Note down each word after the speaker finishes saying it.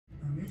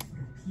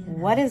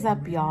What is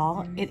up,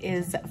 y'all? It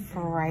is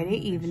Friday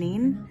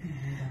evening.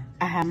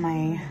 I have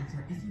my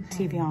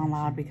TV on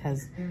loud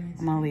because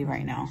I'm gonna leave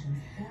right now.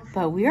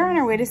 But we are on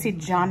our way to see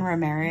John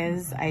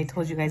Ramirez. I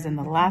told you guys in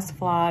the last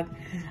vlog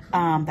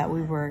that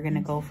we were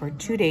gonna go for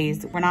 2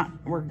 days.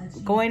 We're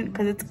going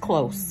because it's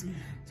close.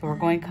 So we're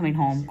going, coming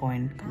home,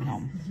 coming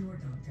home.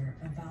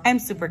 I'm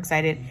super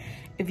excited.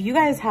 If you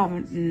guys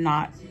have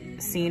not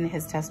seen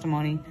his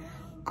testimony,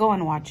 go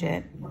and watch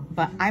it.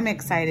 But I'm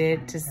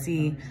excited to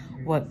see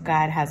what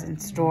God has in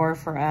store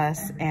for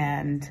us.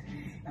 And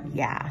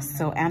yeah,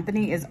 so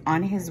Anthony is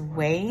on his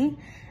way,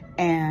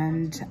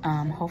 and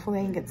hopefully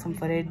I can get some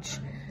footage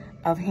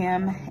of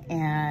him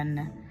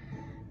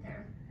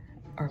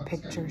or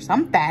picture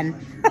something.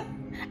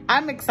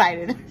 I'm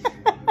excited.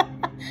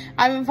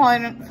 I've been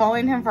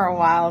following him for a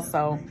while,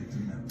 so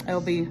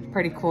it'll be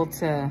pretty cool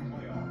to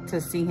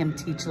see him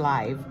teach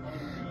live.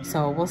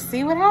 So we'll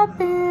see what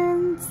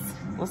happens.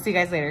 We'll see you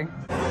guys later.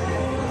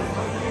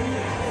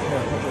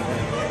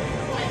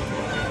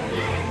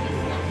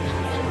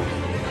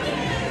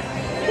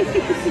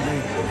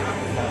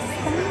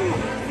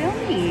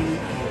 Filming.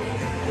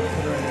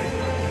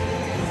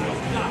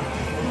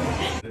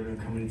 They're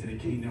coming into the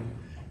kingdom,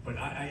 but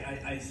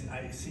I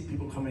see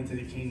people come into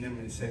the kingdom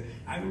and say,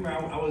 I remember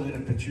I was in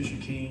a Patricia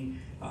King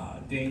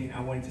thing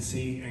I went to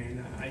see,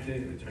 and I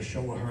did a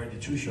show with her. I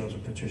did 2 shows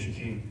with Patricia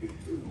King,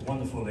 a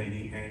wonderful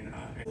lady. And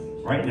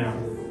right now,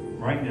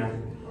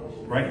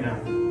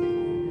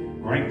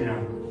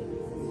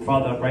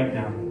 Father, right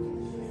now,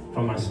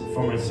 for my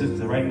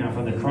sister, right now,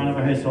 from the crown of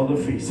her head to all her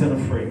feet, set her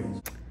free.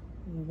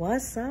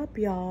 What's up,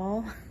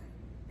 y'all?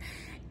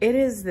 It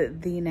is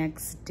the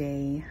next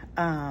day.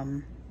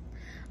 I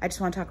just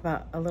want to talk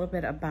about a little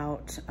bit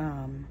about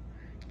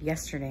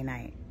yesterday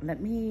night. Let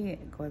me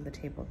go to the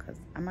table because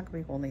I'm not gonna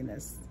be holding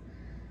this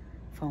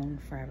phone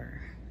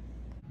forever.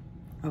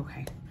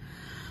 Okay.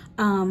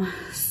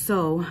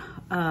 So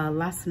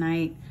last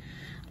night,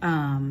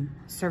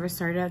 service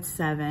started at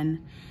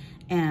 7,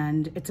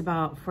 and it's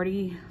about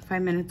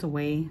 45 minutes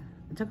away.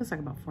 It took us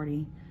like about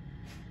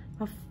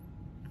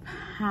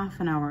half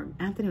an hour.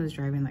 Anthony was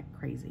driving like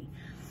crazy.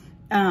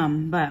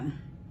 But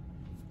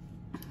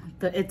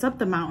it's up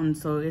the mountain,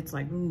 so it's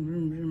like,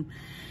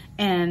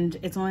 and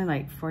it's only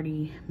like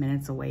 40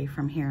 minutes away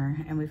from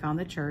here. And we found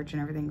the church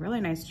and everything,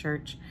 really nice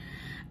church.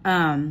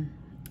 And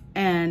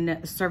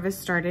service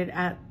started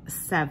at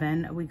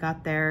 7. We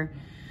got there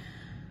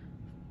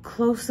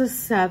close to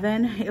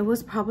 7. It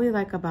was probably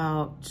like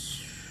about,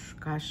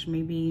 gosh,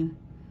 maybe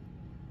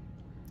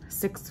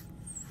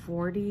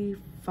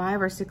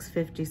 6:45 or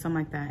 6:50, something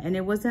like that. And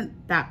it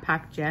wasn't that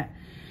packed yet.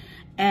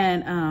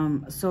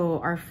 And so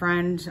our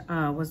friend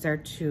was there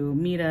to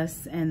meet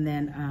us, and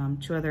then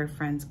 2 other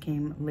friends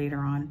came later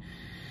on.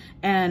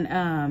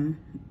 And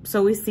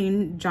so we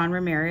seen John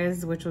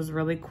Ramirez, which was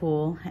really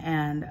cool.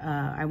 And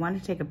I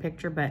wanted to take a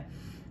picture, but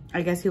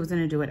I guess he was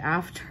gonna do it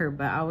after.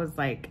 But I was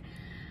like,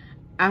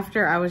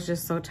 after, I was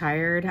just so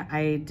tired.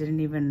 I just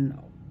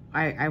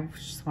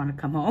want to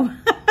come home.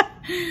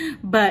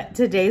 But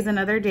today's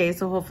another day,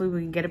 so hopefully we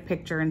can get a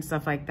picture and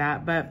stuff like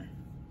that. But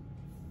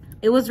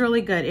it was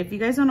really good. If you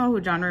guys don't know who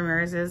John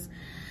Ramirez is,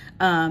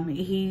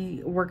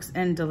 he works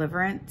in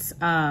deliverance,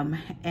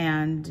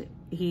 and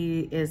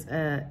he is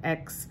a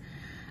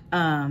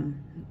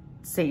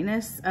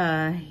ex-Satanist.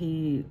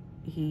 He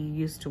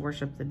used to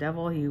worship the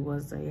devil. He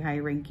was a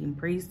high-ranking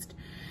priest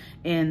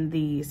in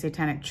the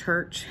Satanic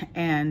Church,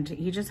 and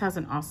he just has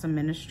an awesome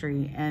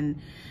ministry. And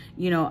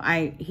you know,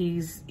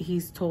 he's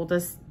told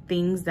us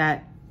things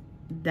that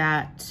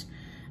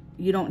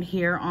you don't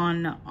hear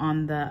on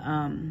the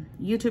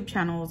YouTube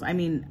channels. I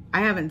mean,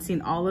 I haven't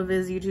seen all of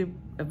his YouTube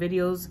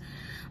videos,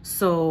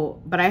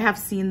 but I have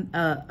seen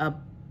a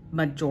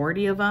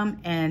majority of them,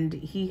 and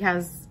he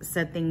has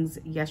said things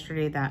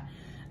yesterday that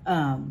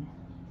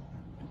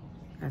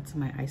that's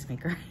my ice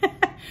maker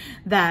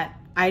that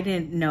I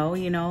didn't know,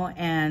 you know,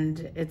 and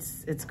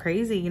it's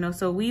crazy, you know.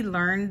 So we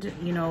learned,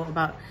 you know,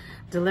 about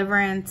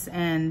deliverance,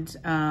 and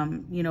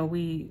you know,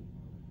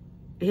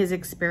 his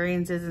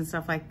experiences and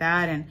stuff like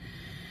that.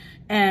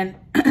 And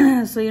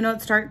so, you know,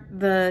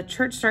 the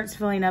church starts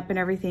filling up and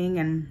everything,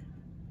 and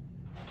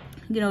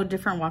you know,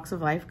 different walks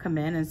of life come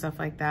in and stuff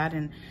like that.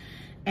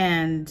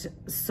 And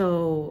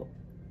so,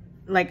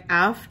 like,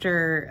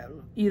 after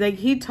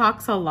he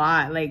talks a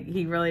lot, like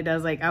he really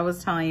does. Like, I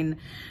was telling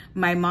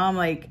my mom,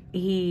 like,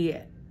 he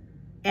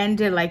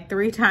ended like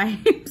 3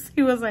 times.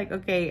 He was like,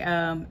 okay,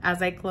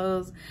 as I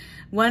close,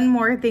 one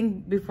more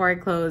thing before I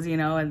close, you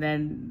know, and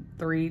then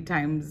 3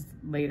 times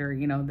later,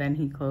 you know, then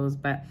he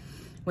closed. But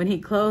when he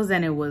closed,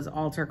 then it was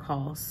altar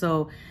call.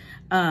 So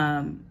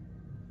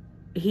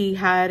he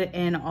had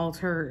an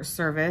altar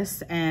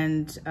service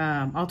and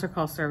altar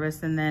call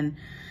service, and then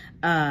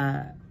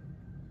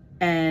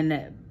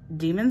and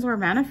demons were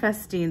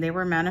manifesting. They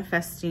were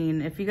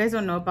manifesting. If you guys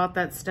don't know about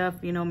that stuff,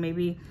 you know,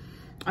 maybe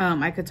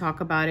I could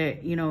talk about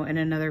it, you know, in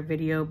another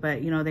video.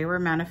 But you know, they were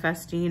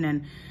manifesting,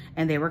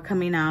 and they were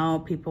coming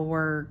out. People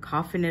were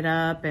coughing it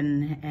up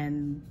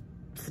and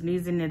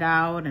sneezing it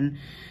out,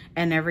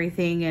 and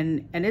everything.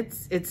 And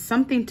it's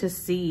something to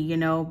see, you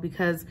know,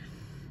 because,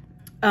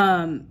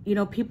 you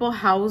know, people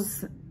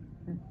house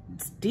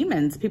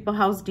demons. People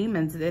house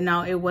demons. And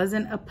now it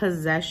wasn't a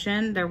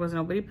possession. There was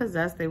nobody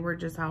possessed. They were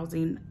just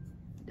housing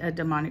a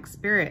demonic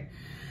spirit.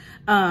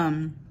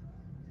 And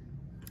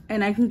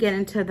I can get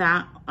into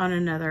that on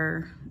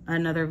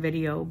another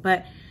video,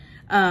 but,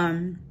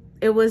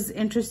 it was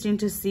interesting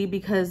to see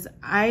because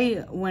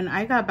when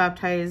I got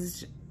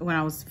baptized when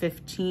I was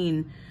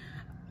 15,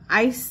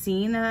 I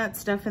seen that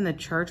stuff in the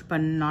church, but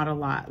not a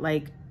lot.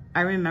 Like,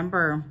 I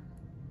remember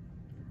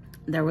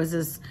there was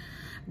this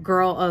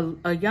girl,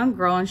 a young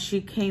girl, and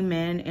she came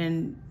in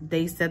and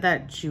they said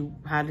that she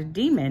had a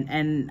demon,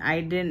 and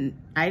I didn't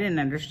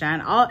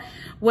understand.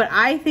 What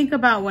I think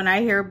about when I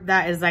hear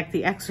that is like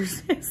The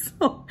Exorcist.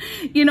 So,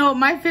 you know,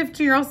 my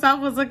 15-year-old self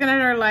was looking at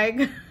her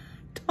like,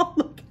 don't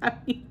look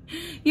at me,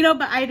 you know,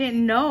 but I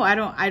didn't know. I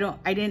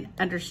didn't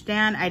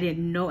understand. I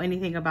didn't know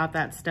anything about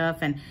that stuff,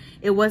 and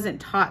it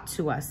wasn't taught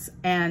to us.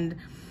 And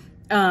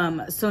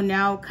so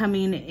now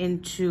coming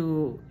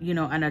into, you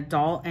know, an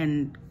adult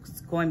and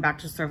going back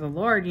to serve the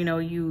Lord, you know,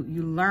 you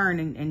learn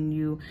and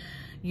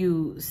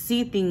you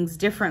see things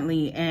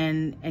differently,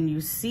 and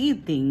you see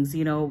things,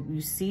 you know,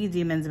 you see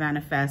demons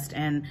manifest.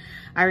 And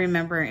I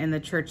remember in the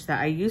church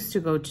that I used to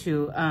go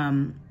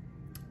to,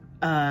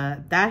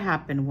 that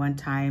happened one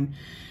time,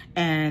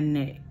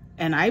 and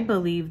I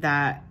believe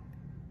that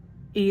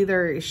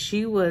either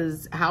she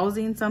was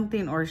housing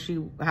something or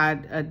she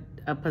had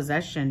a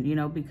possession, you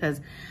know, because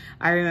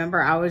I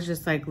remember I was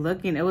just like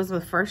looking. It was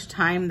the first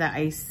time that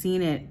I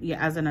seen it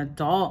as an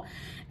adult,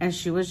 and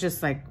she was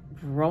just like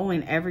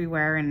rolling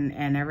everywhere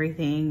and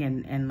everything,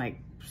 and like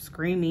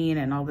screaming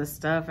and all this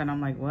stuff, and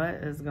I'm like, what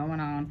is going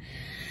on?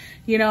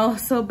 You know,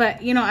 so,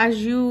 but, you know,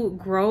 as you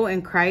grow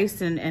in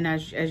Christ and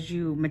as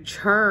you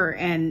mature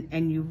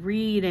and you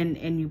read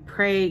and you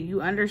pray,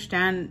 you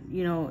understand,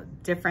 you know,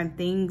 different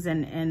things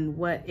and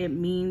what it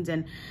means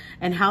and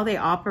how they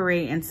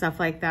operate and stuff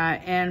like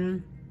that.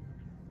 And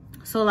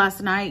so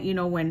last night, you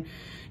know, when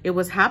it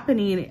was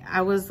happening,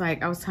 I was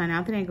telling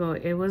Anthony, I go,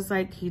 it was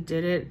like he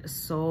did it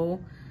so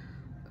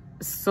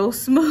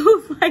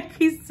smooth. Like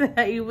he said,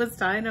 he was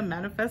telling them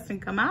manifest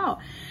and come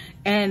out.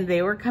 And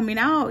they were coming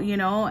out, you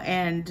know,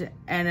 and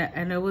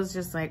it was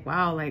just like,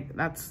 wow, like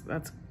that's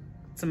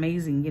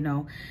amazing, you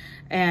know.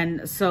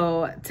 And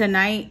so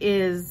tonight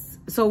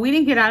so we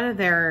didn't get out of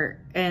there,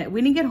 and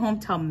we didn't get home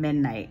till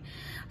midnight.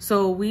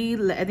 So I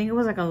think it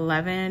was like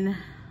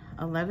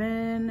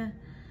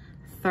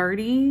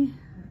 11:30,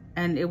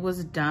 and it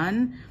was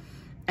done.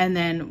 And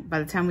then by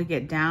the time we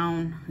get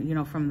down, you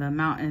know, from the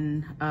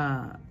mountain,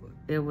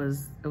 it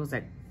was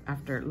like a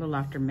little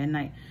after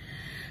midnight.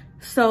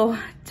 So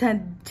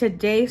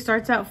today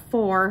starts at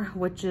 4,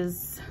 which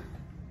is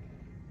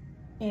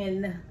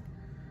in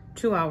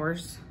 2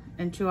 hours.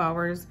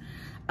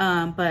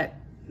 But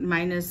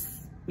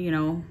minus, you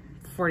know,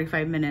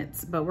 45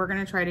 minutes. But we're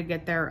gonna try to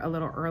get there a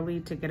little early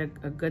to get a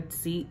good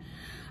seat.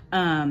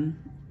 And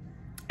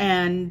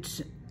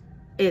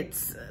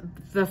it's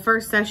the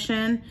first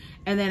session,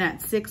 and then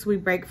at 6 we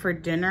break for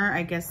dinner.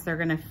 I guess they're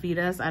gonna feed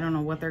us. I don't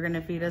know what they're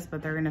gonna feed us,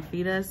 but they're gonna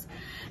feed us.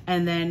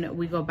 And then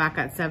we go back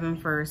at 7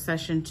 for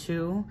session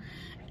 2,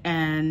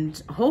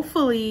 and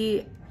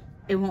hopefully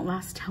it won't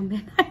last till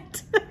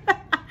midnight.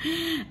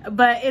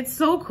 But it's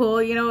so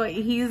cool, you know.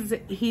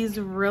 He's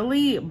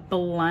really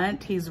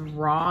blunt. He's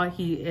raw.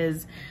 He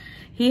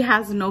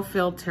has no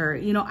filter.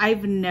 You know,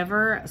 I've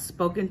never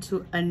spoken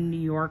to a New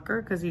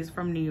Yorker, because he's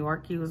from New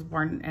York. He was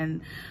born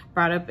and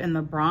brought up in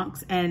the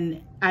Bronx.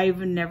 And I've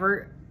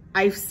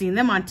seen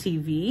them on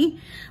TV,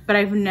 but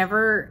I've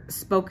never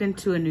spoken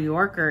to a New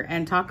Yorker.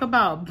 And talk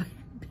about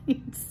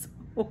being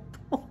so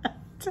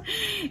blunt.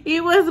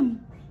 He was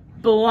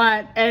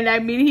blunt. And I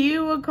mean, he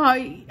would call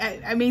you,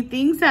 I mean,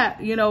 things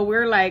that, you know,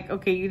 we're like,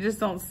 okay, you just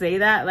don't say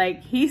that.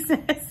 Like he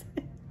says,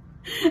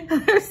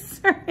 there's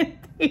certain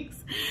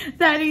things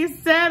that he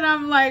said,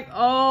 I'm like,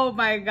 oh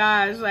my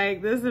gosh,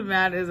 like this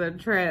man is a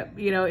trip.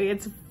 You know,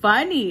 it's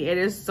funny. It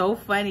is so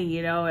funny,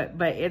 you know,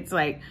 but it's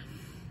like,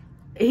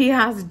 he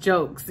has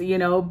jokes, you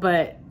know,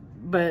 but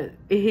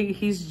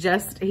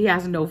he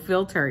has no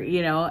filter,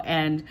 you know.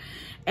 And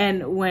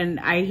when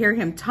I hear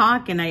him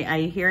talk and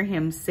I hear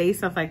him say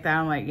stuff like that,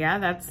 I'm like,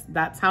 yeah,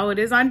 that's how it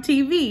is on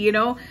TV, you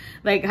know,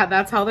 like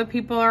that's how the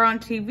people are on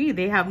TV.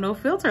 They have no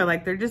filter.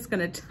 Like they're just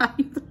going to tell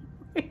you the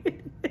way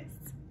it is.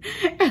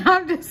 And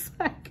I'm just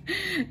like,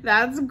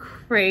 that's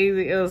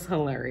crazy. It was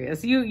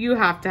hilarious. You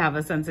have to have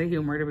a sense of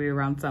humor to be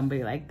around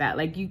somebody like that.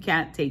 Like you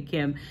can't take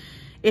him.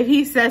 If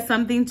he says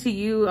something to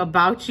you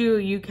about you,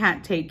 you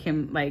can't take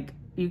him, like,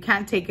 you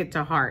can't take it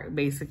to heart,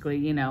 basically,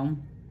 you know.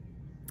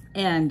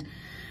 And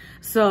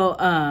so,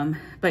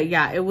 but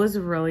yeah, it was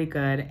really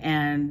good.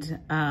 And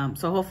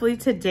so hopefully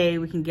today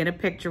we can get a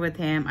picture with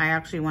him. I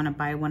actually want to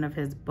buy one of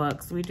his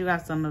books. We do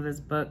have some of his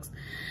books,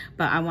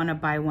 but I want to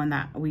buy one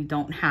that we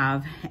don't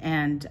have.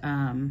 And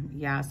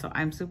yeah, so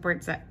I'm super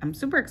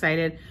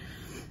excited.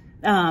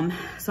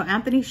 So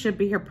Anthony should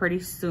be here pretty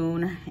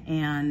soon.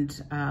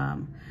 And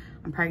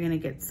I'm probably going to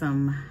get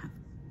some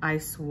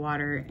ice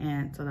water,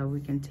 and so that we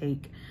can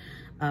take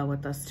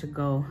with us to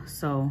go.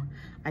 So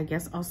I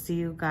guess I'll see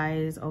you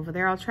guys over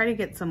there. I'll try to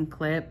get some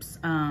clips.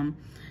 I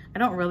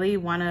don't really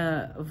want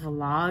to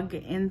vlog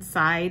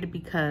inside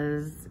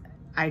because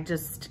I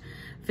just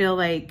feel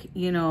like,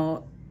 you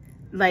know,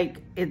 like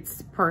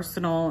it's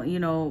personal, you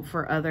know,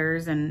 for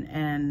others,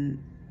 and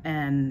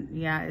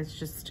yeah, it's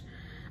just,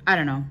 I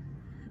don't know.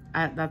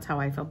 That's how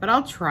I feel, but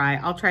I'll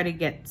try to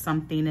get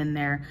something in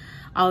there.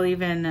 I'll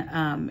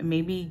even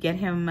maybe get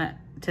him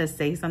to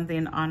say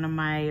something on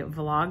my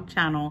vlog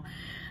channel.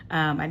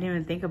 I didn't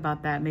even think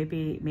about that.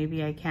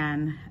 Maybe I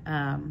can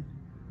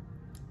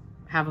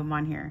have him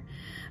on here.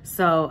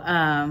 So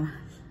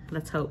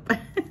let's hope.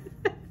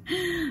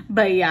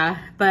 But yeah,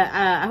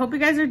 I hope you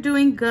guys are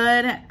doing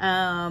good.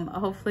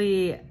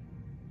 Hopefully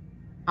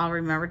I'll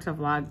remember to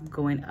vlog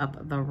going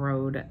up the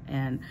road,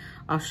 and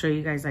I'll show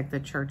you guys like the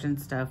church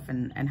and stuff,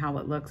 and how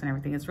it looks and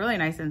everything. It's really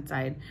nice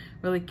inside,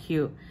 really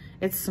cute.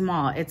 It's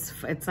small.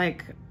 It's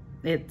like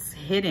it's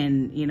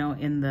hidden, you know,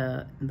 in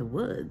the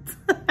woods.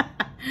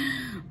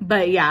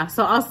 But yeah,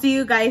 so I'll see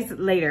you guys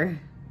later.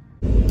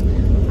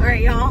 All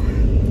right, y'all.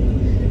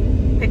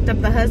 Picked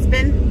up the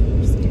husband.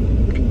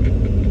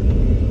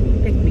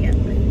 Pick me up.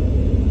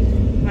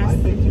 I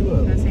picked you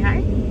up. Want to say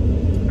hi?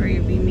 Or are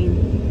you being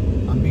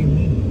mean? I'm being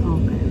mean. Oh,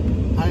 okay.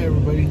 Hi,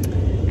 everybody.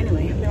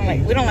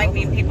 Anyway, we don't like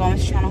mean people on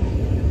this channel.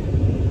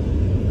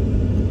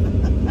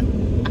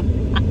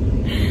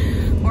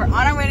 We're on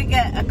our way to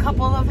get a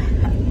couple of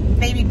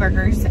baby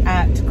burgers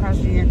at Carl's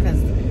Jr.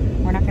 because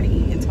we're not going to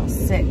eat until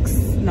 6.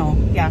 No,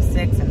 yeah,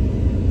 6.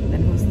 And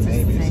then who's to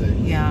Maybe say? 6.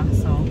 Yeah,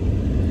 so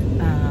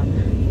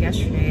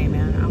yesterday,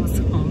 man, I was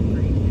so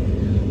hungry.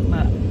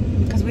 But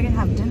because we didn't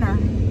have dinner,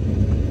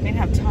 we didn't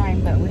have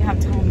time, but we have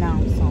time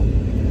now. So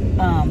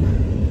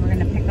we're going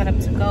to pick that up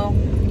to go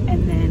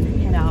and then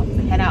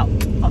head out.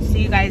 I'll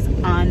see you guys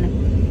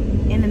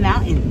in the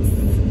mountains.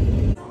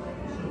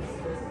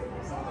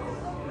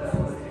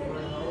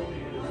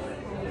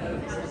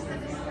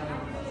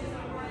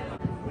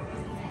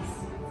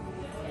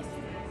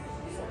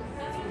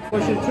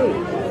 Question 2.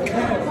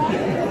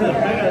 I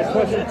got a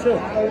question 2. I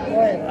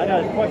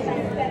got a question.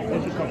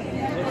 What's your question?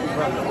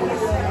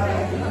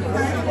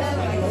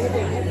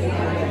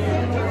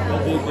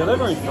 The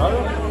deliverance,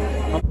 brother.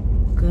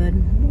 Good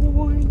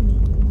morning.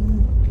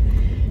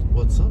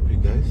 What's up, you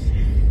guys?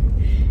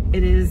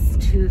 It is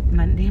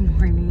Monday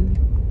morning.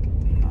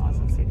 No, I was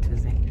gonna say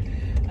Tuesday.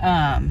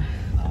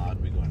 I'll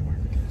be going to work.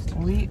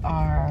 We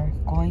are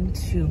going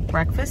to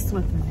breakfast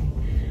with my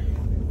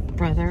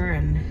brother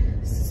and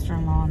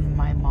sister-in-law and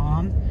my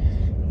mom.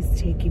 He's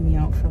taking me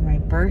out for my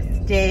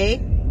birthday.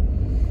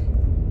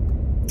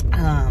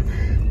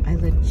 I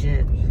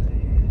legit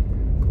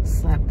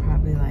slept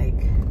probably like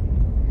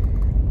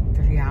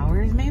 3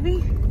 hours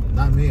maybe.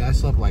 Not me. I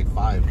slept like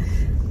 5.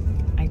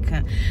 I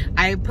couldn't.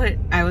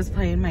 I was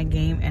playing my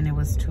game and it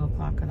was 2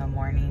 o'clock in the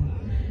morning,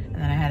 and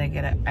then I had to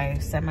get I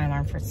set my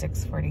alarm for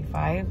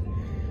 6:45.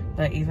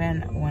 But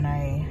even when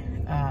I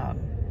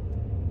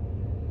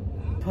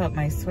put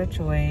my Switch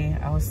away,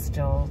 I was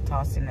still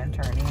tossing and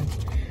turning.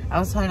 I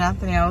was telling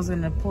Anthony I was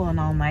gonna pull an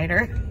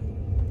all-nighter.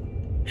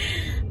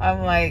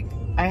 I'm like,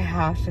 I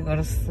have to go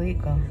to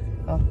sleep.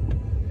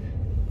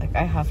 Like,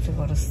 I have to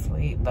go to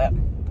sleep, but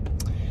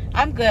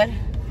I'm good.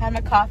 Had my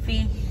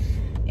coffee,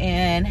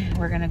 and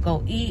we're gonna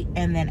go eat,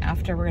 and then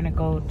after we're gonna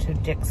go to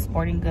Dick's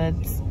Sporting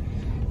Goods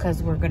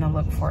because we're gonna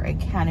look for a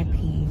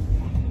canopy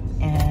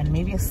and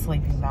maybe a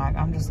sleeping bag.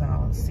 I'm just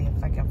gonna see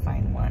if I can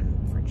find one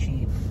for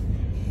cheap.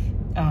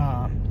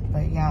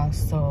 But yeah,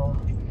 so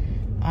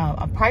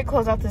I'll probably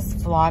close out this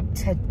vlog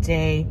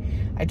today.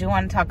 I do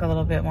want to talk a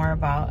little bit more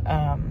about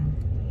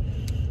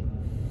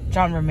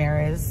John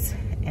Ramirez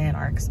and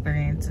our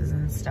experiences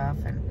and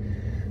stuff,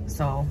 and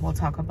so we'll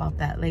talk about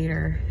that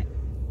later.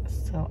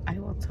 So I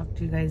will talk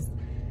to you guys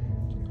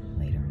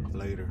later.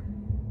 Later.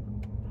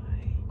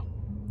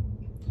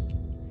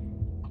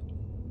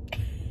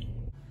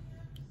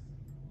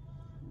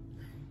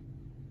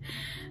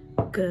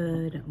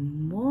 Good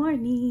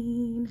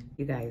morning,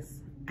 you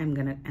guys. I'm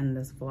gonna end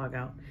this vlog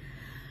out.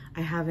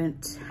 I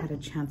haven't had a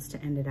chance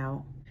to end it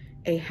out.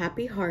 A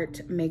happy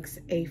heart makes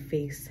a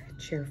face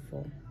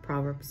cheerful.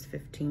 Proverbs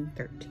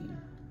 15:13.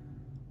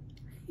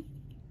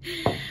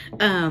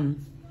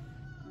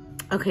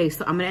 Okay,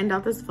 so I'm gonna end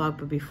out this vlog,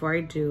 but before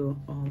I do,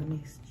 let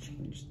me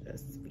change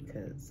this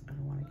because I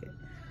don't want to get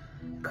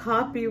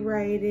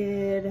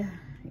copyrighted.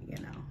 You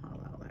know how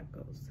that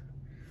goes.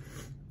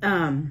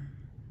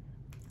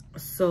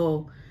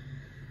 So,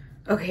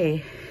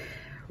 okay,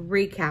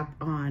 recap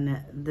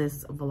on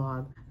this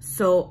vlog.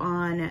 So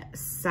on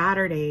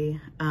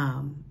Saturday,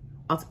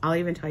 I'll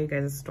even tell you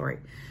guys a story.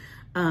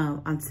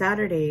 On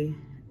Saturday,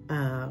 hold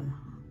on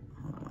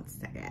one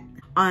second.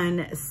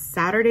 On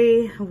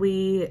Saturday,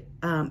 we,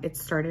 it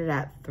started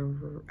at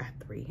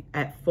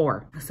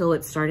 4. So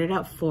it started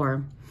at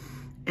 4,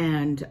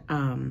 and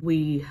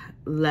we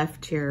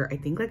left here, I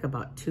think like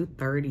about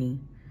 2:30.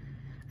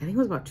 I think it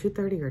was about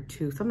 2:30 or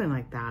 2, something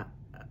like that.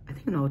 I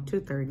think, no,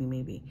 2:30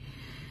 maybe.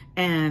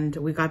 And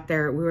we got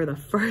there. We were the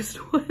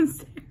first ones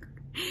there.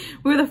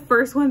 We were the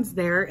first ones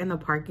there in the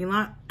parking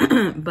lot.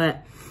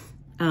 But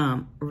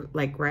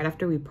like right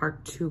after we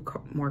parked, two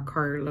more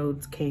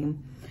carloads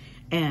came,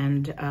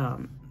 and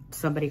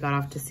somebody got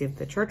off to see if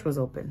the church was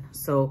open.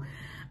 So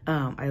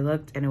I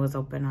looked and it was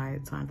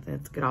open. So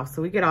let's get off.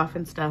 So we get off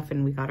and stuff,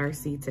 and we got our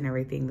seats and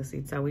everything, the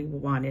seats that we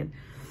wanted.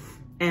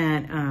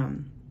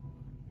 And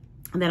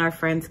then our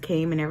friends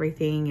came and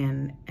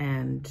everything,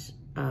 and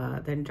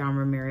then John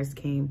Ramirez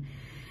came,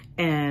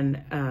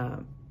 and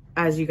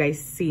as you guys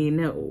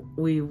seen,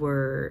 we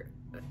were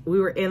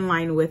in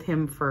line with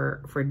him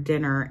for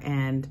dinner,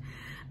 and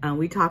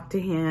we talked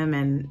to him,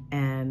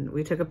 and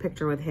we took a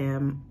picture with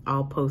him.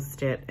 I'll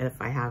post it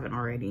if I haven't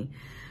already.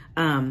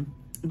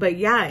 But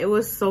yeah, it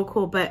was so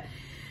cool. But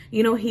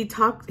you know,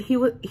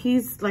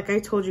 he's like I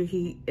told you,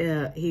 he's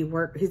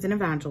an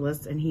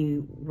evangelist, and he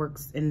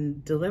works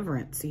in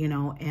deliverance, you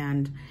know,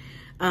 and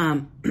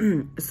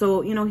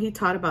so, you know, he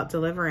taught about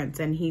deliverance,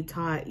 and he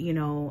taught, you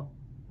know,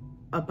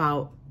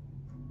 about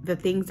the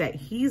things that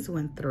he's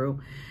went through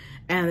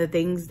and the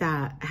things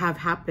that have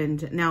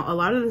happened. Now, a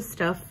lot of the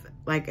stuff,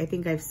 like I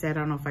think I've said,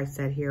 I don't know if I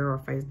said here or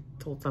if I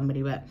told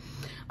somebody, but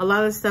a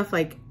lot of the stuff,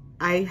 like,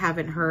 I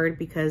haven't heard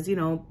because, you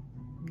know,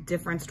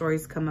 different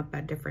stories come up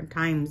at different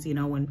times, you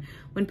know,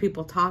 when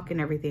people talk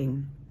and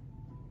everything.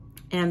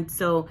 And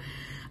so,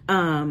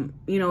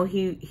 you know,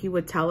 he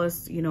would tell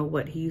us, you know,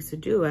 what he used to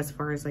do as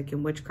far as like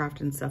in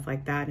witchcraft and stuff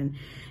like that. And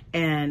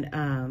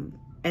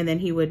then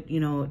he would, you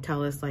know,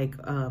 tell us like,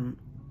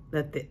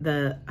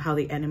 that how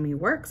the enemy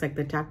works, like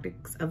the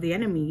tactics of the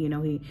enemy, you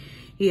know,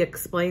 he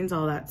explains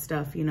all that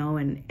stuff, you know,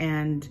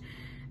 and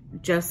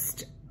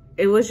just,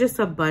 it was just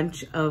a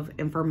bunch of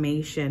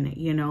information,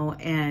 you know,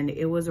 and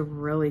it was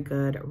really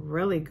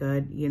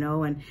good, you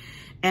know, and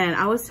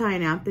I was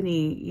telling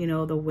Anthony, you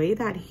know, the way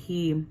that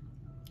he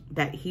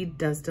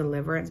does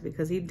deliverance,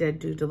 because he did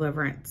do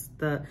deliverance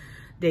the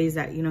days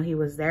that, you know, he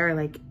was there,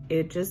 like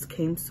it just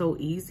came so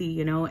easy,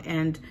 you know.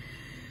 And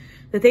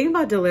the thing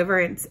about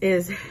deliverance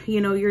is,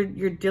 you know,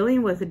 you're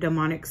dealing with a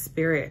demonic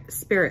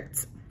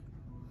spirits.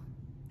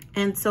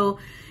 And so,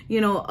 you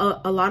know,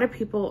 a lot of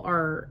people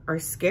are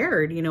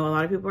scared, you know, a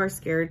lot of people are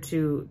scared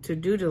to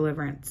do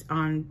deliverance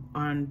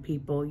on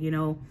people, you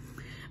know.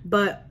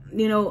 But,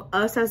 you know,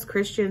 us as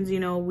Christians, you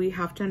know, we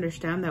have to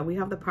understand that we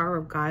have the power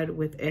of God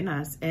within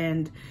us,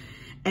 and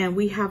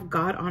we have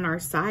God on our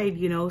side,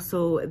 you know.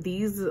 So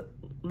these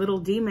little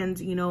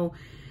demons, you know,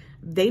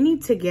 they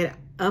need to get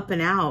up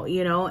and out,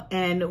 you know,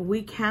 and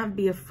we can't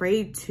be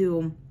afraid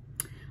to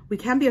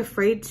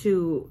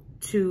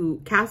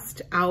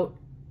cast out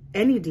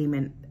any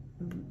demon.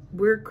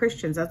 We're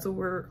Christians. That's what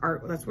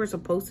we're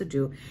supposed to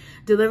do.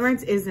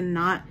 Deliverance is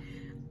not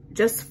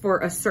just for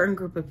a certain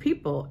group of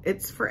people.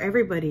 It's for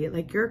everybody.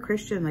 Like, you're a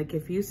Christian. Like,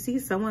 if you see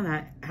someone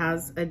that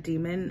has a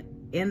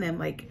demon in them,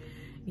 like,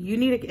 you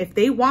need to, if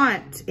they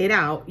want it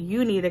out,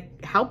 you need to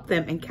help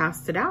them and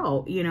cast it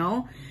out, you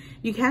know.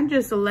 You can't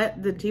just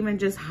let the demon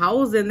just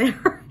house in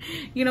there,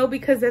 you know,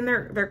 because then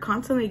they're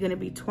constantly going to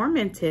be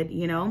tormented,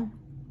 you know.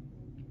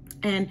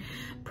 And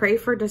pray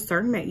for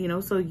discernment, you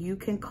know, so you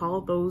can call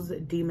those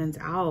demons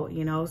out,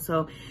 you know.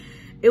 So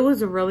it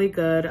was really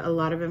good, a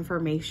lot of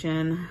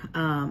information,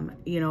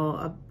 you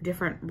know,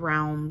 different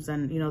realms,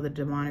 and, you know, the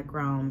demonic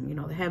realm, you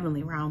know, the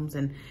heavenly realms,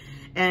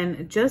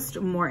 and just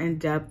more in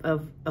depth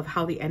of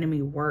how the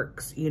enemy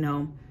works, you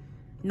know.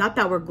 Not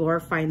that we're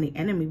glorifying the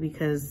enemy,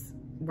 because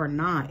we're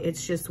not.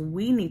 It's just,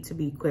 we need to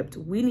be equipped.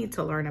 We need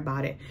to learn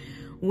about it.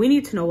 We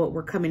need to know what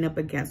we're coming up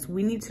against.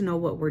 We need to know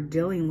what we're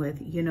dealing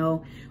with, you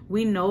know.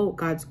 We know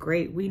God's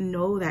great. We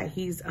know that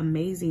he's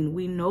amazing.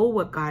 We know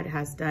what God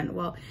has done.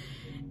 Well,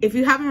 if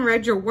you haven't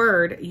read your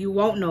word, you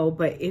won't know.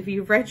 But if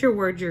you've read your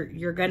word,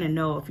 you're going to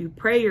know. If you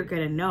pray, you're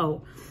going to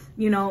know,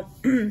 you know.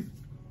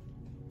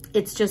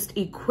 It's just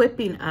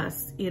equipping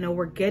us, you know.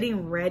 We're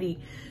getting ready.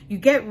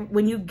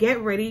 When you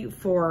get ready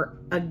for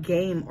a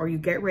game, or you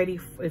get ready,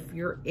 if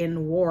you're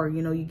in war,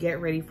 you know, you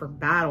get ready for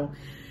battle,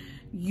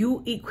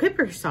 you equip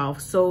yourself.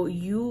 So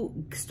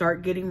you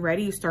start getting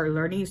ready, you start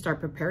learning, you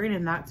start preparing.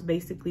 And that's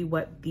basically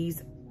what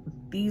these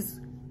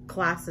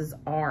classes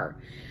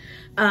are.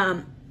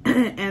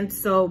 And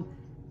so,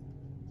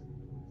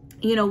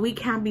 you know, we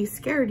can't be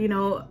scared. You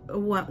know,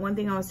 one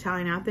thing I was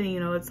telling Anthony, you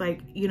know, it's like,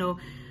 you know,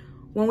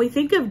 when we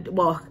think of,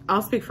 well,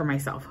 I'll speak for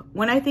myself.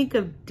 When I think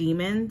of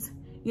demons,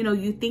 you know,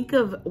 you think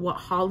of what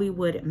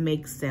Hollywood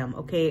makes them,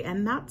 okay?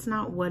 And that's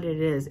not what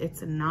it is.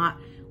 It's not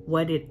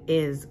what it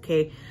is,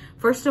 okay?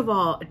 First of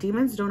all,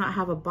 demons do not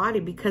have a body,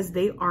 because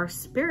they are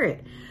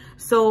spirit.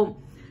 So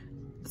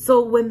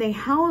when they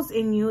house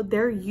in you,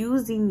 they're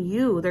using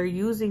you. They're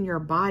using your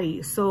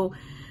body. So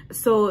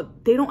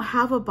they don't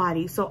have a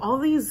body. So all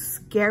these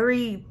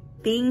scary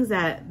things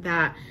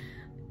that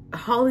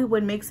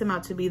Hollywood makes them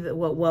out to be, that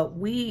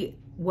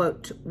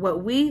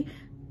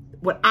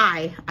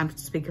I'm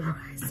speaking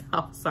for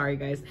myself, sorry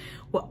guys,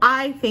 what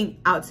I think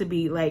out to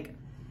be like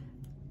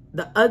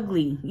the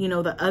ugly, you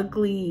know, the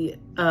ugly,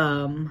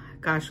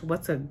 gosh,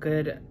 what's a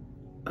good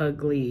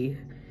ugly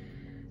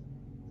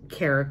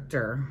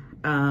character?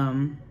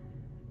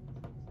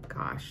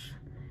 gosh.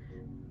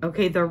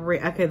 Okay,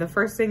 the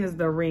first thing is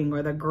the ring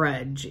or the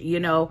grudge, you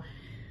know.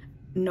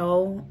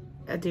 No,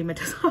 a demon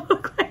does not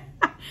look like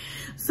that.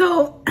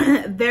 So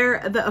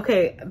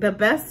the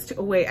best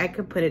way I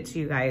could put it to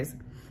you guys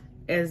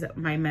is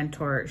my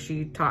mentor.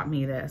 She taught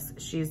me this.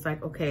 She's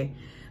like, okay,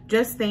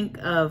 just think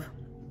of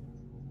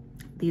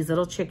these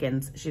little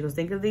chickens. She goes,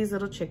 think of these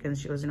little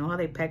chickens. She goes, you know how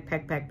they peck,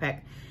 peck, peck,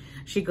 peck.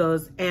 She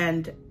goes,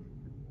 and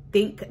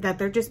think that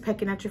they're just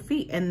pecking at your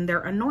feet and they're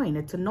annoying.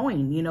 It's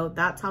annoying. You know,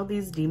 that's how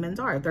these demons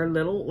are. They're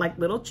like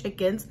little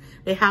chickens.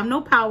 They have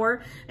no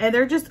power and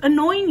they're just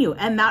annoying you.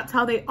 And that's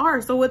how they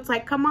are. So it's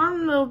like, come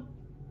on, little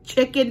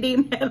chicken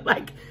demon,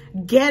 like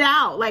get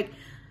out. Like,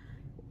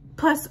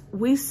 plus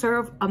we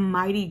serve a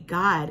mighty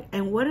God.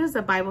 And what does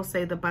the Bible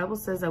say? The Bible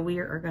says that we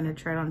are going to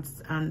tread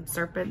on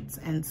serpents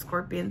and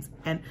scorpions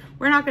and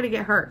we're not going to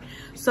get hurt.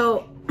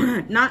 So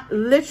not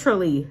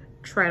literally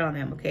tread on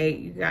them, okay?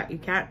 You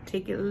can't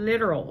take it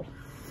literal.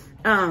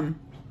 But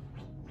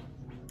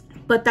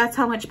that's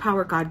how much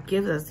power God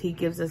gives us. He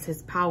gives us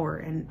his power,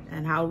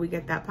 and how we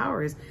get that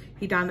power is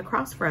he died on the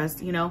cross for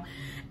us, you know,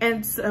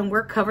 and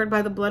we're covered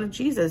by the blood of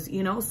Jesus,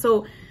 you know.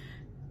 So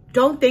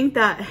don't think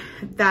that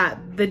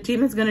the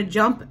demon's gonna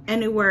jump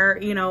anywhere,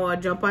 you know,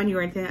 jump on you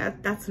or anything.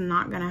 That's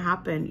not gonna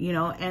happen, you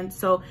know. And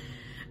so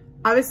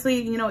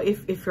obviously, you know,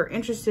 if you're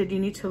interested, you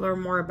need to learn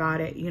more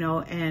about it, you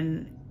know,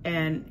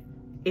 and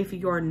if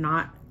you're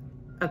not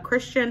a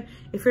Christian,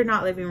 if you're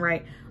not living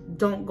right,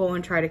 don't go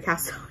and try to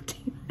cast out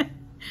demons.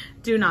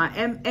 Do not.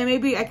 And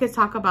maybe I could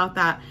talk about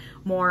that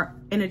more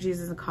in a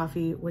Jesus and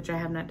Coffee, which I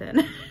have not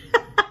done.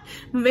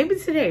 maybe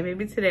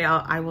today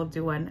I will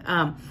do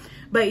one.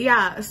 But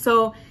yeah,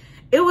 so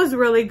it was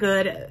really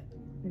good.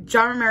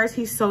 John Ramirez,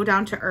 he's so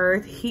down to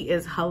earth. He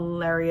is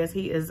hilarious.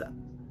 He is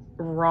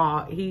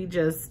raw.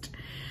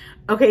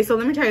 Okay, so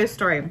let me tell you a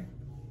story.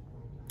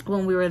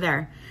 When we were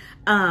there,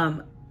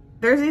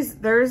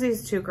 there's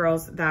these two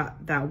girls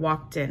that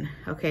walked in,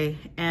 okay?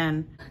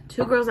 And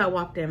two girls that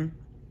walked in.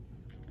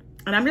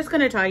 And I'm just going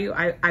to tell you,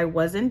 I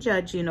wasn't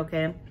judging,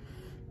 okay?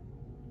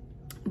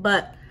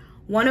 But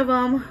one of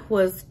them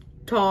was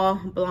tall,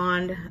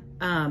 blonde,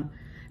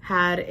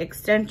 had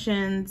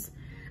extensions,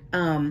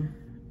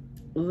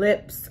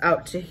 lips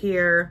out to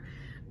here.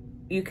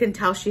 You can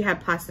tell she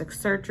had plastic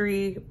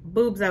surgery,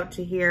 boobs out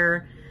to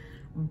here,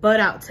 butt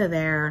out to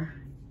there.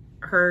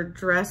 Her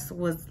dress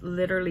was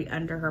literally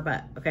under her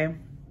butt, okay?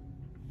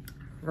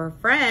 Her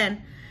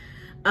friend,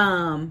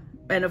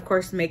 and of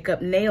course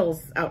makeup,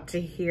 nails out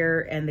to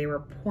here, and they were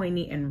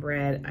pointy and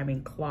red, I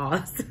mean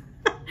claws.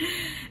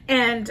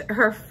 And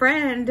her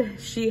friend,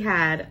 she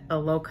had a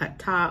low cut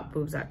top,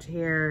 boobs out to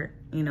here,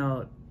 you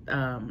know,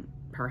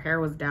 her hair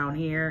was down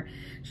here.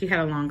 She had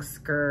a long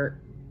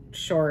skirt,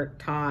 short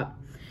top,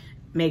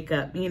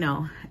 makeup, you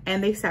know,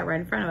 and they sat right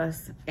in front of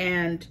us.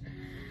 And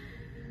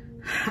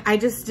I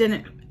just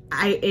didn't,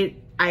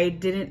 I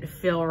didn't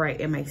feel right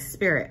in my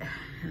spirit.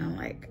 And I'm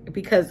like,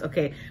 because,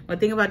 okay, one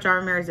thing about John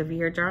Ramirez, if you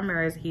hear John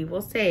Ramirez, he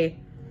will say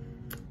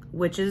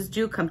witches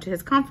do come to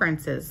his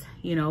conferences,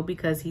 you know,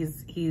 because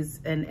he's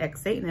an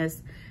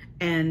ex-Satanist,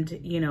 and,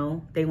 you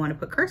know, they want to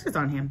put curses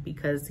on him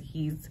because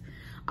he's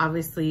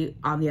obviously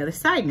on the other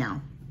side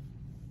now.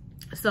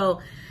 So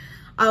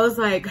I was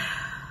like,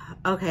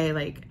 okay,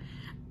 like,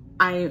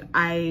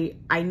 I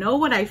know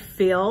what I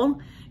feel,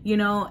 you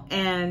know,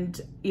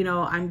 and, you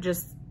know, I'm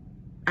just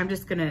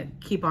gonna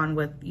keep on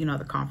with, you know,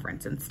 the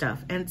conference and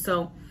stuff. And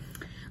so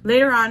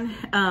later on,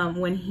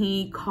 when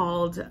he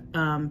called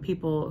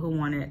people who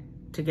wanted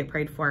to get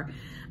prayed for,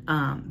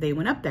 they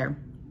went up there.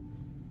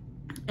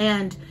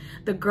 And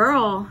the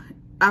girl,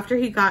 after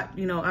he got,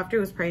 you know, after he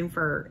was praying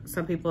for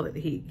some people, that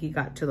he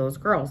got to those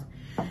girls.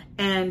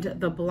 And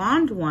the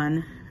blonde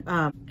one,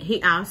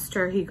 he asked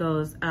her, he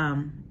goes,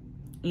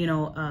 you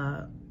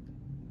know,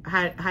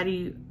 how do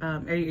you,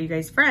 are you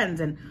guys friends?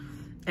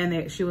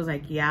 And she was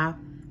like, yeah.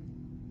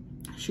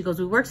 She goes,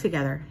 we work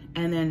together.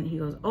 And then he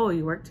goes, oh,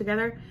 you work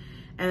together?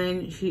 And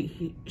then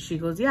she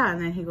goes, yeah. And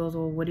then he goes,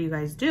 well, what do you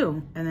guys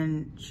do? And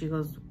then she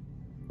goes,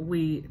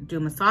 we do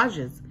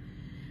massages.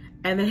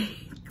 And then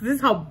this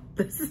is how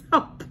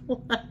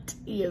blunt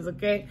he is,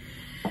 okay?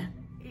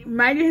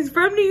 Mind you, he's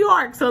from New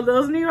York, so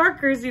those New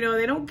Yorkers, you know,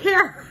 they don't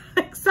care.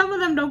 Like, some of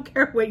them don't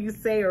care what you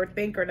say or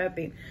think or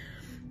nothing.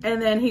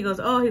 And then he goes,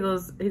 oh, he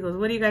goes,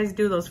 what do you guys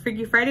do? Those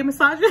Freaky Friday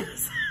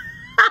massages?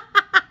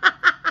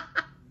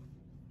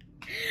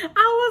 I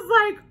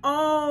was like,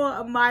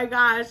 oh my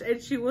gosh.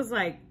 And she was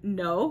like,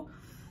 no.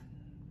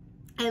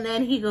 And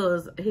then he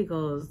goes,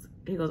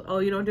 oh,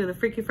 you don't do the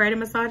Freaky Friday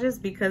massages?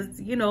 Because,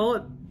 you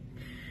know,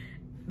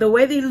 the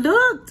way they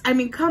looked, I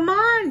mean, come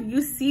on.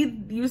 You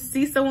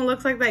see someone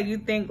looks like that, you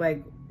think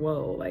like,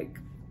 whoa, like,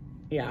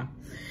 yeah.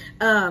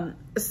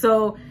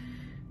 So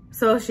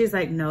she's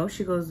like, no.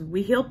 She goes,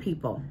 we heal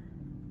people.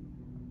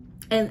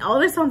 And all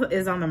this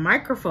is on the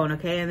microphone,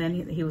 okay? And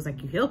then he was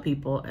like, you heal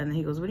people? And then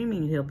he goes, what do you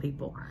mean you heal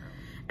people?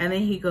 And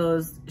then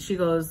she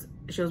goes,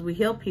 we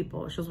heal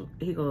people.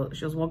 She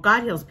goes, well,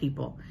 God heals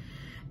people.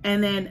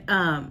 And then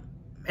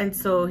And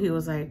so he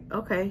was like,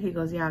 okay. He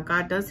goes, yeah,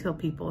 God does heal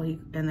people.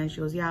 And then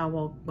she goes, yeah,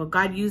 well,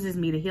 God uses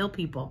me to heal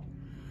people.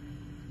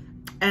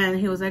 And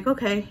he was like,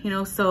 okay, you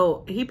know,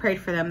 so he prayed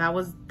for them.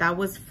 That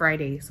was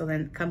Friday. So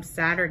then comes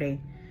Saturday.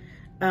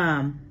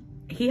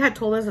 He had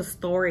told us a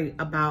story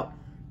about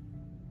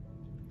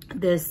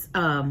this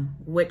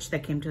witch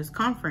that came to his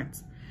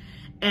conference.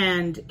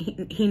 And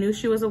he knew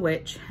she was a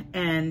witch.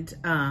 And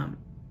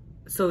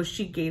so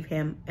she gave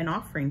him an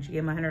offering. She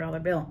gave him a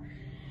 $100 bill.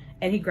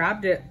 And he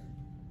grabbed it.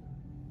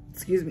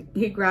 Excuse me.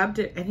 He grabbed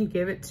it and he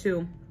gave it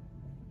to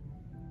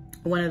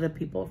one of the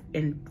people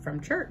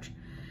from church.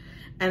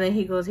 And then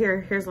he goes,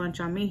 here's lunch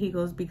on me. He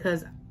goes,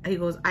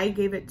 I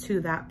gave it to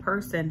that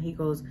person. He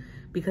goes,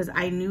 because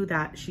I knew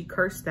that she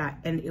cursed that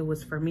and it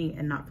was for me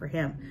and not for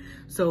him.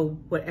 So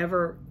that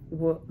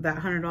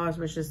 $100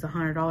 was just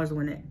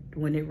 $100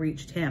 when it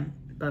reached him.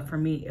 But for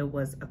me, it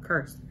was a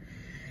curse.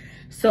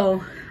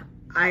 So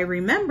I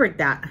remembered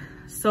that.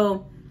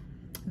 So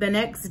the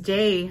next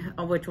day,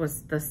 which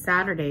was the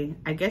Saturday,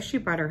 I guess she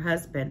brought her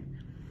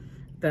husband,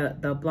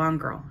 the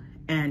blonde girl,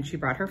 and she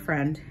brought her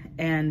friend.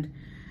 And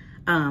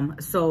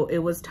so it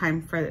was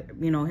time for,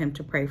 you know, him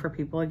to pray for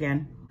people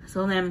again.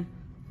 So then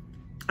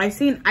I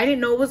didn't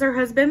know it was her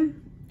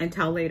husband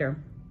until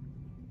later.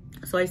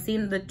 So I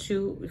seen the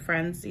two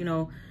friends, you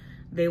know,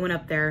 they went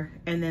up there,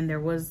 and then there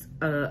was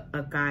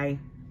a guy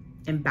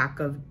in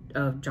back of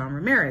John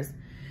Ramirez.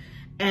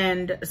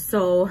 And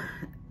so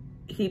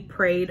he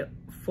prayed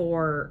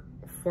for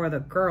the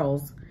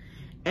girls,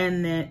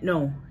 and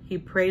then he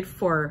prayed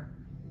for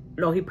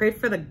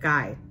the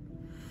guy.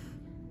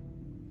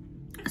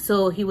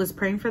 So he was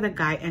praying for the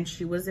guy, and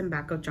she was in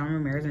back of John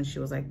Ramirez, and she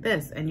was like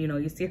this, and you know,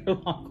 you see her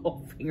long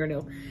old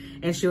fingernails,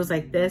 and she was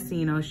like this, and,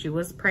 you know, she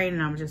was praying,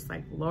 and I'm just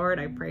like, Lord,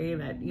 I pray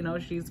that, you know,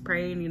 she's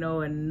praying, you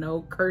know, and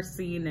no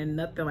cursing and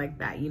nothing like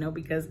that, you know,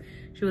 because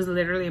she was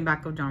literally in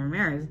back of John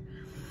Ramirez.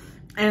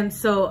 And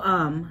so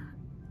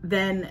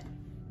then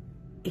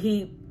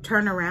he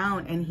turned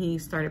around and he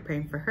started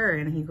praying for her,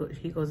 and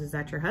he goes, is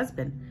that your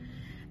husband?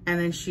 And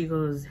then she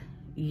goes,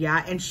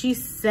 yeah. And she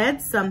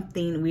said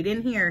something we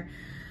didn't hear,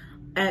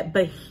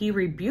 but he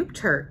rebuked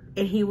her,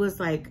 and he was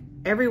like,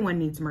 everyone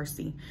needs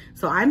mercy.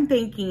 So I'm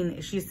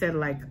thinking she said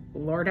like,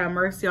 Lord have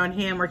mercy on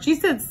him, or she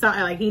said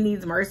something like he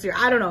needs mercy, or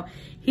I don't know.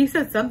 He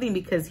said something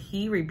because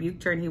he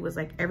rebuked her, and he was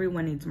like,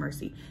 everyone needs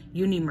mercy.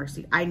 You need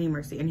mercy. I need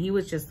mercy. And he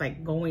was just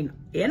like going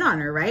in on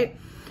her, right?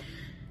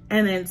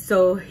 And then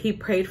so he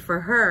prayed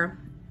for her.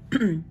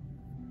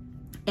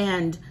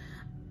 And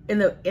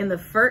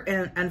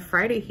on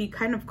Friday, he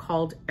kind of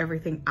called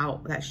everything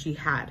out that she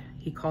had.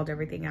 He called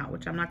everything out,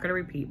 which I'm not going to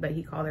repeat, but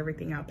he called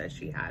everything out that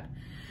she had.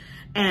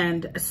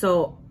 And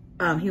so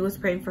he was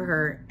praying for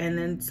her. And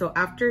then so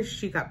after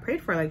she got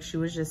prayed for, like,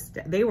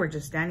 they were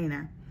just standing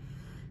there.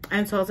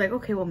 And so I was like,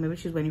 okay, well, maybe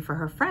she's waiting for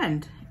her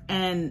friend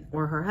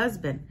or her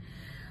husband.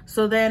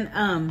 So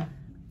then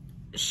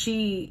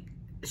she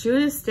was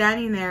just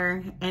standing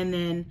there, and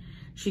then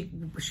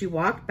she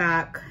walked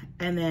back,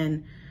 and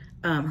then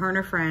her and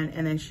her friend,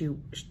 and then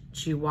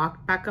she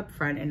walked back up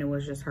front, and it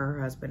was just her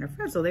husband, her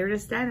friend. So they were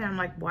just standing there. I'm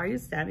like, why are you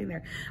standing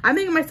there? I'm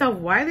thinking to myself,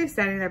 why are they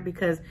standing there?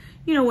 Because,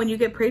 you know, when you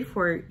get prayed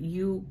for,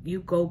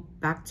 you go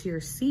back to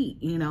your seat,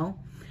 you know.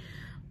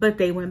 But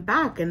they went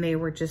back, and they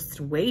were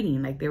just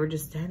waiting. Like, they were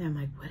just standing there. I'm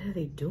like, what are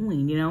they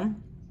doing, you know?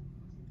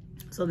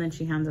 So then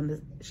she hands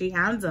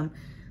him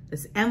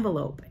this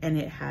envelope, and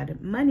it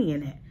had money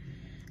in it,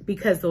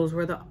 because those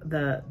were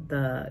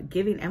the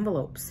giving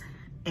envelopes.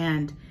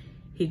 And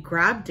he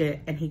grabbed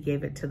it and he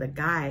gave it to the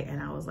guy.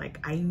 And I was like,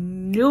 I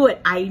knew it.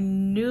 I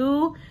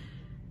knew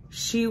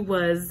she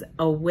was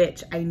a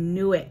witch. I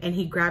knew it. And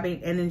he grabbed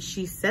it, and then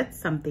she said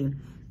something,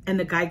 and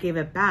the guy gave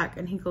it back,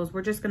 and he goes,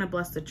 we're just going to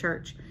bless the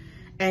church.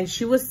 And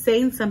she was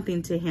saying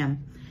something to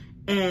him,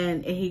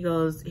 and he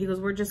goes,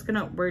 we're just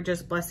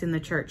blessing the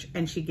church.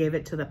 And she gave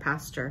it to the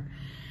pastor.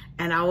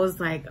 And I was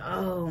like,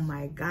 oh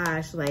my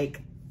gosh,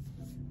 like,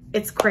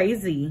 it's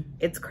crazy.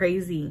 It's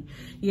crazy.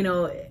 You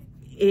know,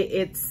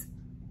 it's,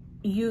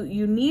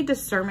 you need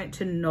discernment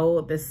to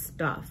know this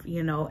stuff,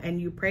 you know, and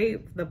you pray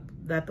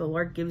that the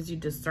Lord gives you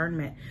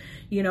discernment,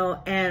 you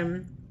know,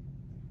 and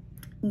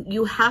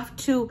you have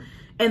to.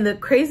 And the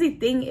crazy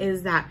thing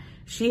is that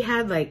she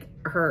had like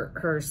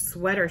her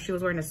sweater, she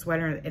was wearing a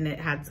sweater, and it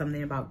had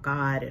something about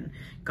God and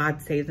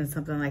God saves and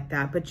something like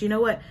that. But you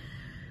know what?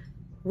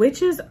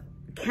 Witches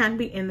can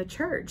be in the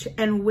church,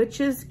 and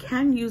witches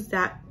can use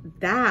that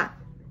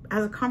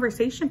as a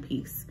conversation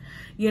piece,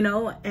 you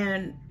know,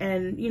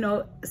 and, you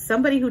know,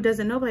 somebody who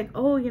doesn't know, like,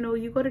 oh, you know,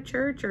 you go to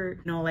church, or,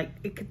 you know, like,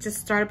 it could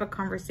just start up a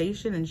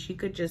conversation, and she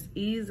could just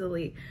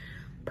easily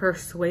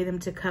persuade them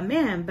to come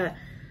in. But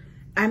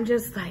I'm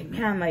just like,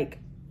 man, like,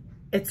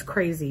 it's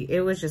crazy. It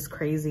was just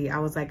crazy. I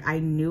was like, I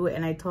knew it.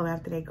 And I told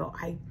Anthony, I go,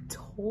 I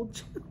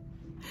told you.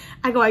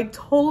 I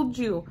told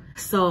you.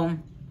 So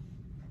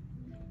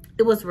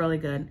it was really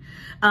good.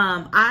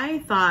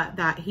 I thought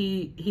that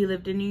he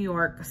lived in New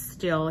York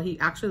still. He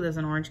actually lives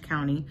in Orange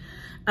County.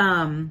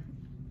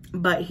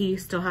 but he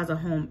still has a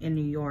home in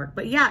New York.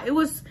 But yeah, it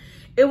was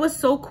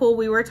so cool.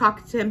 We were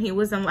talking to him. He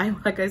was in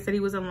line, like I said, he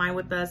was in line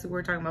with us. We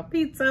were talking about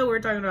pizza. We were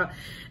talking about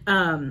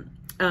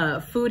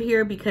food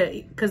here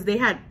because they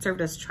had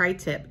served us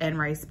tri-tip and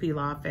rice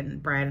pilaf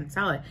and bread and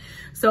salad.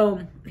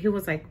 So he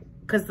was like,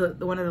 because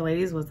one of the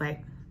ladies was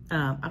like,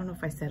 I don't know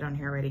if I said on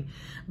here already,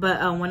 but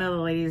one of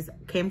the ladies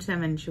came to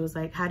him and she was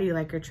like, how do you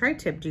like your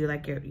tri-tip? Do you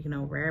like your, you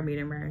know, rare,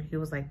 medium rare? He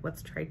was like,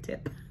 what's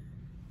tri-tip?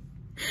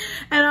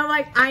 And I'm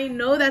like, I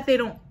know that they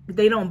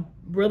don't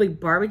really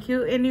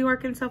barbecue in New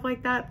York and stuff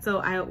like that. So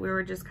we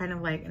were just kind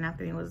of like, and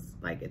Anthony was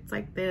like, it's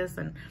like this.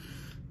 And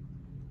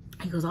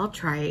he goes, I'll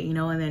try it, you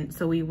know? And then,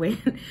 so we went,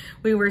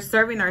 we were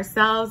serving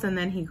ourselves, and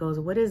then he goes,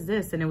 what is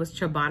this? And it was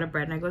ciabatta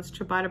bread. And I go, it's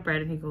ciabatta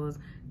bread. And he goes,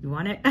 you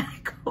want it? I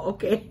go,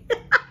 okay.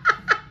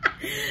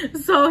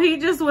 So he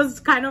just was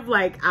kind of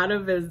like out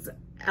of his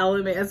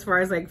element as far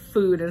as like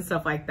food and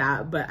stuff like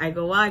that. But I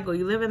go, well,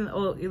 you live in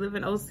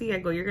OC. I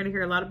go, you're gonna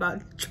hear a lot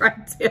about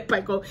tri-tip. I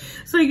go,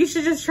 so you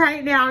should just try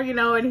it now, you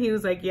know? And he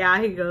was like, yeah.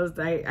 He goes,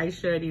 I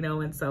should, you know?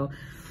 And so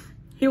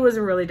he was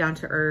really down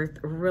to earth,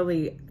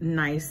 really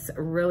nice,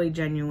 really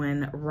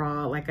genuine,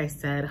 raw, like I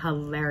said,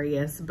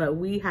 hilarious. But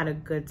we had a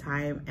good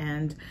time,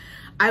 and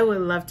I would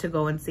love to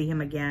go and see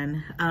him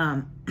again.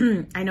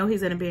 I know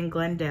he's gonna be in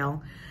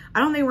Glendale. I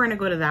don't think we're gonna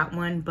go to that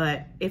one,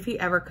 but if he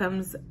ever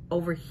comes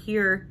over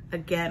here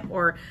again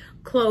or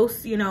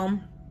close, you know,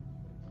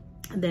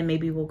 then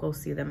maybe we'll go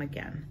see them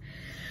again.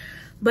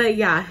 But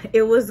yeah,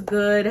 it was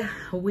good.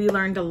 We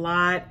learned a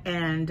lot,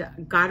 and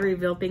God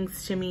revealed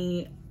things to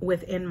me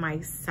within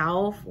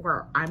myself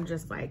where I'm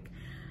just like,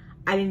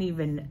 I didn't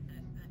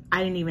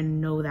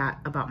even know that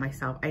about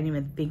myself. I didn't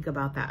even think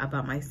about that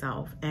about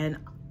myself. And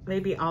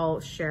maybe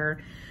I'll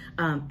share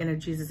Inner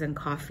Jesus and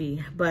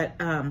Coffee. But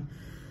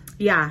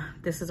yeah,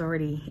 this is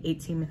already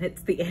 18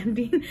 minutes, the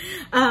ending.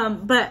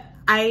 But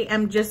I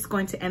am just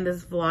going to end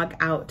this vlog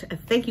out.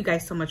 Thank you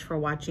guys so much for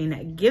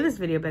watching. Give this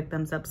video a big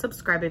thumbs up.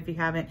 Subscribe if you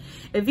haven't.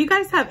 If you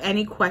guys have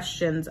any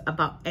questions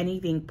about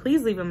anything,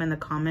 please leave them in the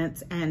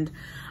comments, and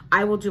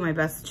I will do my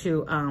best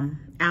to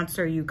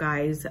answer you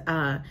guys.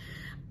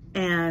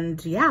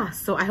 And yeah,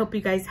 so I hope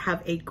you guys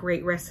have a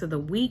great rest of the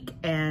week,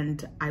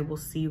 and I will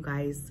see you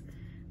guys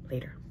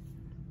later.